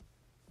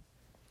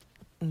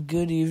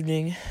Good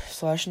evening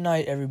 /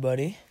 night,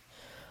 everybody.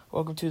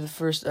 Welcome to the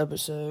first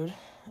episode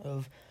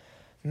of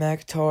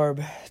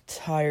MacTarb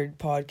Tired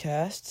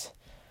Podcasts.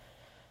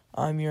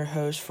 I'm your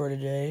host for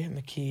today,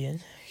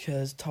 McKeon,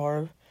 because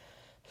Tarb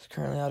is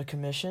currently out of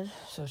commission,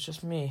 so it's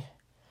just me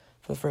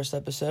for the first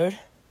episode.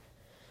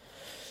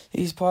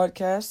 These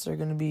podcasts are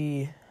going to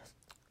be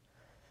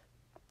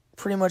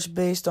pretty much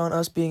based on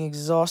us being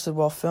exhausted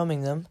while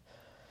filming them,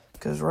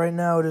 because right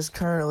now it is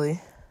currently,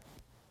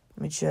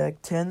 let me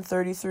check,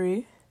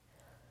 10:33.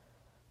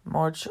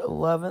 March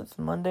 11th,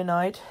 Monday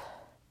night.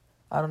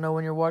 I don't know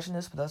when you're watching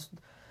this, but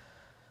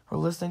we're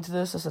listening to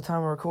this. That's the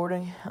time we're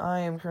recording. I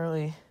am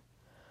currently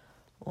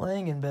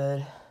laying in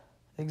bed,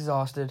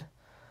 exhausted,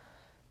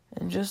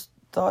 and just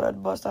thought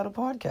I'd bust out a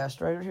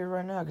podcast right here,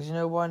 right now, because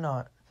why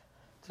not?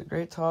 It's a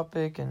great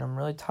topic, and I'm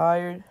really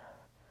tired.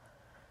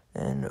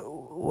 And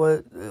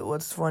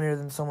what's funnier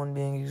than someone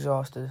being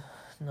exhausted?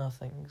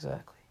 Nothing,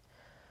 exactly.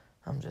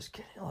 I'm just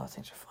kidding. A lot of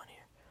things are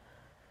funnier.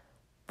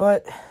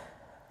 But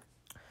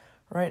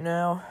right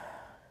now,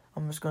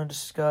 I'm just going to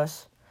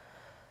discuss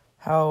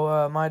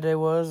how my day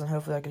was, and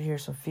hopefully I could hear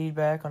some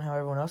feedback on how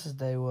everyone else's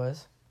day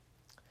was.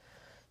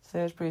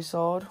 Today was pretty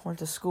solid. Went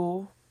to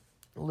school,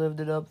 lived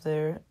it up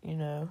there,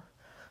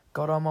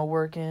 got all my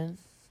work in.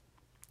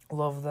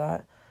 Love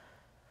that.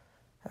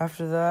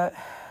 After that,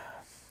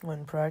 went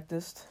and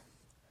practiced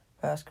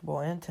basketball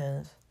and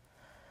tennis.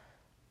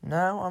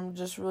 Now I'm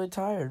just really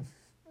tired.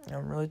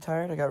 I'm really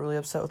tired. I got really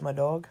upset with my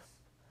dog.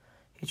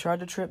 He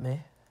tried to trip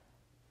me.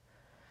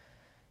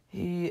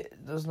 He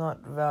does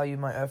not value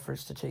my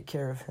efforts to take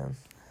care of him.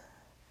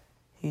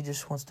 He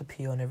just wants to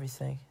pee on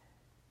everything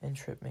and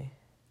trip me.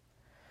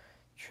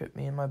 Trip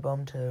me in my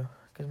bum toe,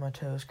 because my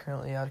toe is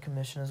currently out of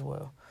commission as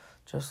well,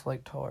 just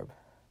like Tarb.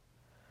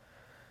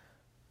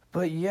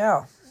 But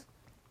yeah,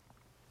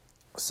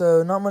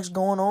 so not much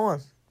going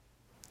on.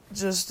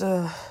 Just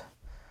kind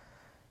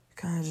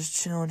of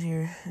just chilling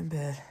here in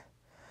bed.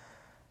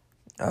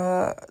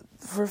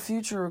 For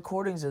future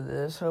recordings of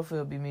this, hopefully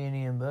it'll be me and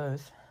Ian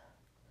both.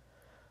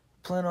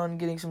 Plan on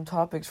getting some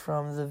topics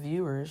from the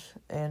viewers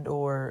and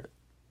or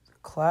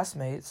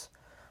classmates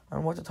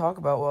on what to talk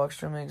about while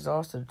extremely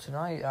exhausted.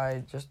 Tonight,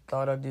 I just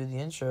thought I'd do the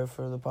intro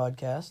for the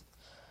podcast.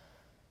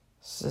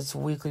 It's a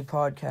weekly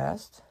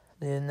podcast.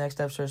 The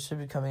next episode should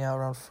be coming out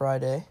around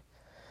Friday.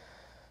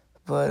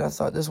 But I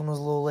thought this one was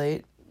a little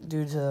late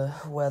due to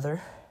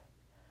weather.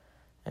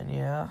 And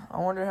yeah, I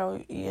wonder how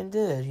Ian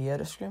did. He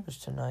had a scrimmage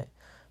tonight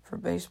for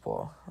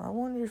baseball. I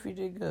wonder if he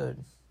did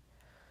good.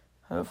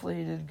 Hopefully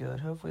he did good.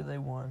 Hopefully they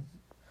won.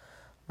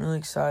 I'm really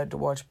excited to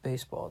watch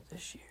baseball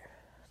this year.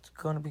 It's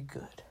going to be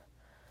good.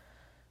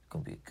 It's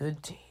going to be a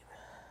good team.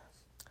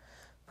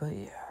 But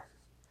yeah.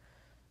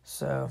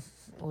 So,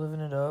 living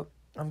it up.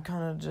 I'm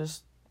kind of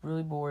just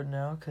really bored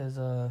now because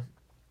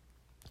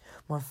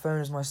my phone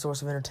is my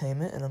source of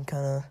entertainment, and I'm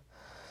kind of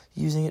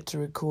using it to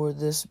record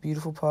this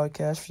beautiful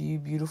podcast for you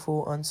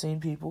beautiful unseen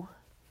people.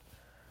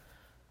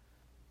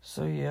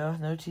 So yeah,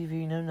 no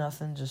TV, no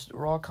nothing, just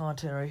raw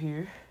content right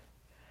here.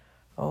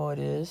 All it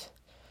is.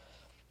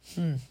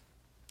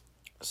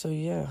 So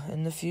yeah,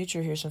 in the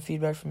future, here's some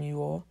feedback from you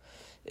all.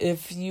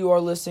 If you are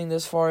listening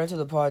this far into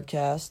the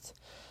podcast,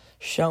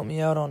 shout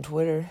me out on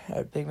Twitter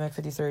at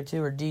BigMac5032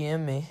 or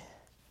DM me,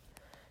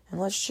 and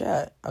let's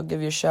chat. I'll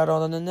give you a shout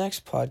out on the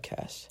next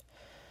podcast.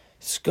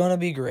 It's gonna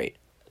be great.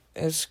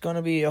 It's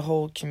gonna be a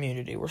whole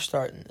community. We're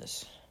starting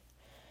this.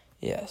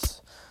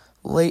 Yes.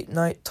 Late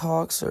night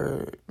talks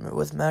or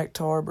with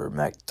MacTarb or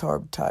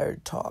MacTarb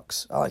Tired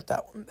Talks. I like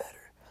that one better.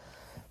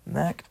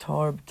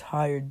 MacTarb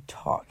Tired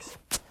Talks.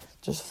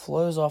 Just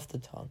flows off the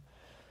tongue.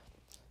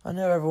 I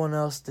know everyone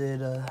else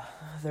did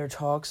their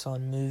talks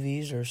on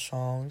movies or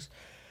songs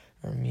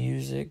or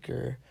music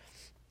or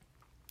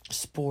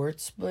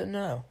sports, but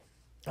no.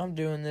 I'm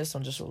doing this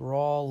on just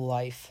raw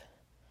life.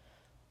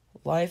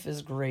 Life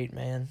is great,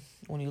 man.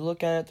 When you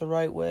look at it the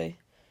right way,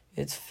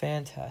 it's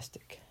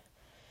fantastic.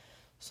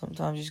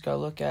 Sometimes you just gotta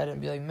look at it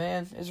and be like,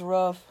 man, it's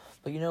rough,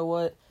 but you know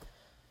what?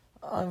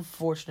 I'm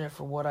fortunate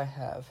for what I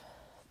have.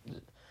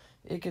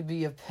 It could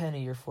be a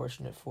penny you're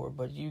fortunate for,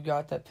 but you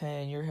got that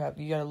penny and you're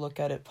happy. You gotta look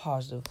at it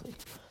positively.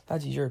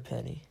 That's your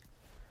penny.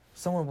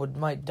 Someone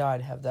might die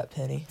to have that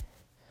penny,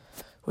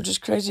 which is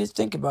crazy to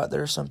think about.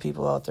 There are some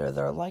people out there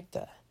that are like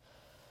that.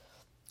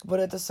 But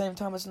at the same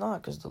time, it's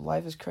not, because the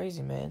life is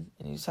crazy, man.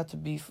 And you just have to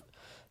be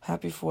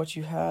happy for what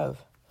you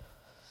have.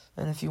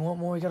 And if you want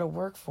more, you gotta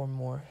work for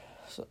more.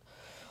 So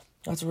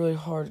that's a really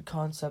hard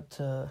concept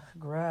to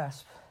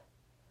grasp.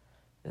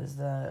 Is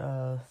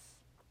that,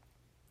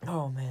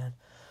 oh man.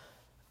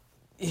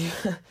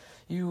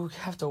 You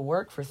have to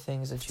work for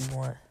things that you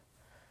want.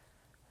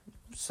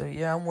 So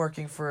yeah, I'm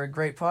working for a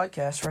great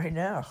podcast right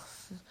now.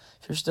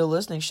 If you're still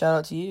listening, shout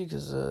out to you,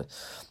 because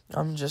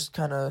I'm just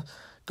kind of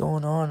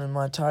going on in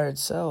my tired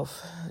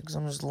self, because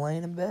I'm just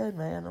laying in bed,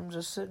 man. I'm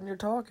just sitting here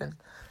talking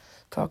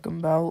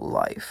about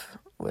life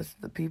with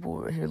the people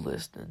right here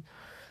listening.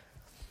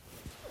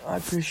 I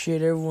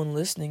appreciate everyone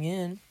listening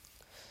in.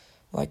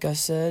 Like I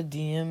said,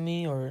 DM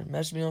me or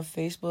message me on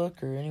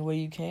Facebook or any way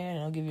you can,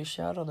 and I'll give you a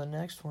shout out on the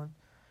next one.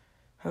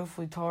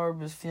 Hopefully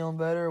Tarb is feeling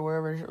better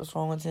wherever was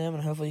wrong with him,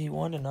 and hopefully he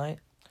won tonight.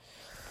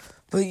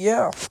 But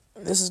yeah,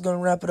 this is going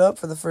to wrap it up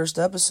for the first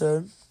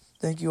episode.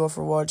 Thank you all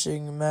for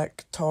watching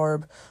Mac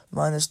Tarb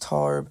minus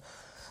Tarb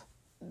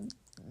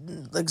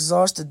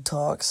Exhausted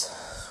Talks.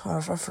 I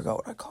forgot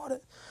what I called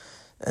it.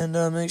 And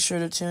make sure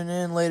to tune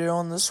in later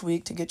on this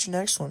week to get your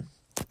next one.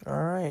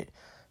 Alright.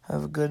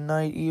 Have a good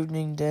night,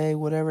 evening, day,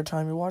 whatever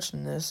time you're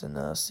watching this,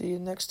 and see you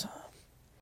next time.